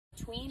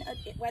between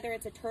whether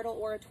it's a turtle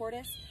or a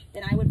tortoise,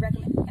 then I would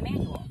recommend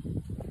Emmanuel.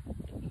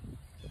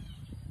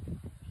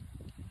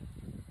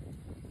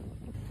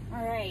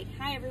 All right,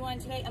 hi everyone.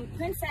 Today I'm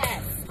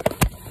Princess.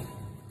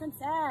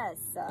 Princess,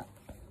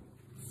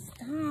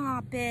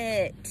 stop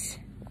it.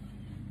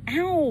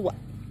 Ow.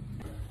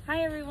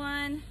 Hi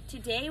everyone.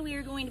 Today we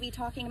are going to be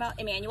talking about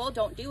Emmanuel.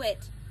 Don't do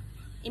it.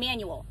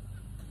 Emmanuel.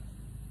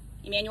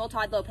 Emmanuel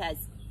Todd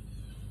Lopez.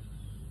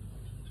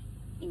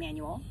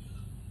 Emmanuel.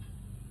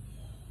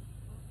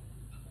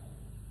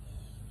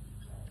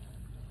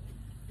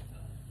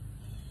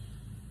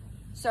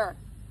 Sir.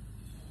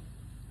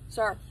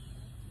 Sir.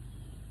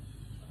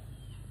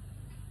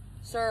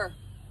 Sir.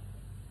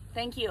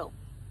 Thank you.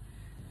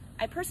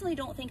 I personally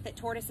don't think that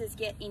tortoises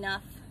get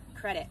enough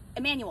credit.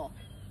 Emmanuel.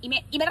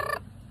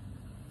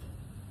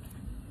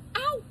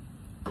 Ow!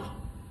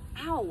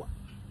 Ow!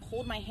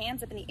 Hold my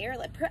hands up in the air.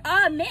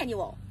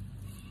 Emmanuel.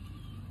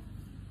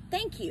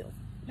 Thank you.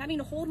 I'm having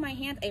to hold my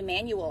hand.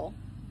 Emmanuel.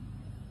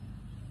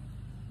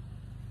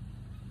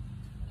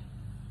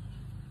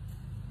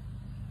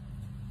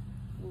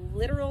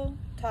 Literal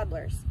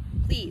toddlers.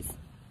 Please.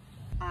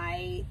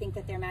 I think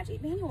that they're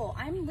magic. Emmanuel,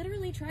 I'm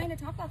literally trying to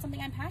talk about something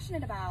I'm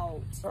passionate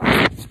about.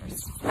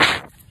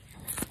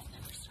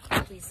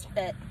 Please.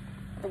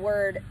 The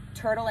word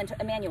turtle and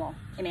Emmanuel.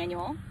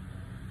 Emmanuel.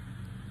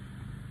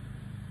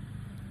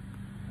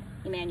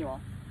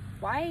 Emmanuel.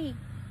 Why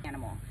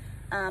animal?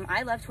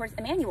 I love towards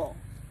Emmanuel.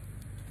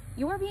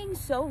 You are being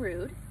so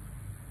rude.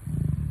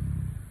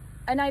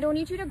 And I don't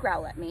need you to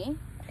growl at me.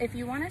 If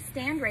you want to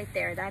stand right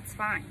there, that's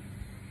fine.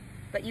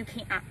 But you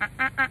can't,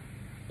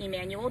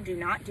 Emmanuel, do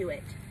not do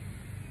it.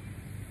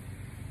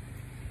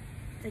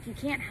 It's like you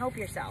can't help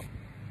yourself.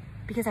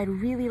 Because I'd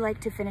really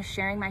like to finish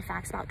sharing my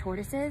facts about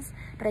tortoises,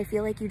 but I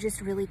feel like you just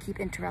really keep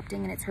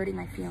interrupting and it's hurting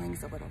my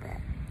feelings a little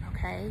bit,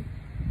 okay?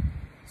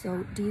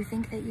 So do you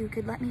think that you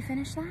could let me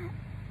finish that?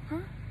 Huh?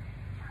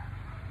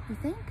 You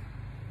think?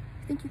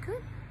 You think you could?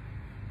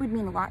 It would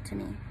mean a lot to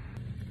me.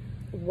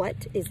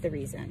 What is the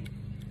reason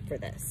for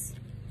this?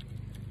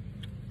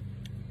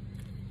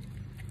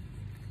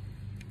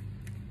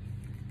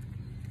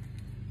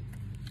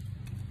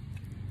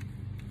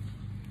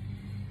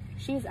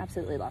 She's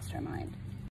absolutely lost her mind.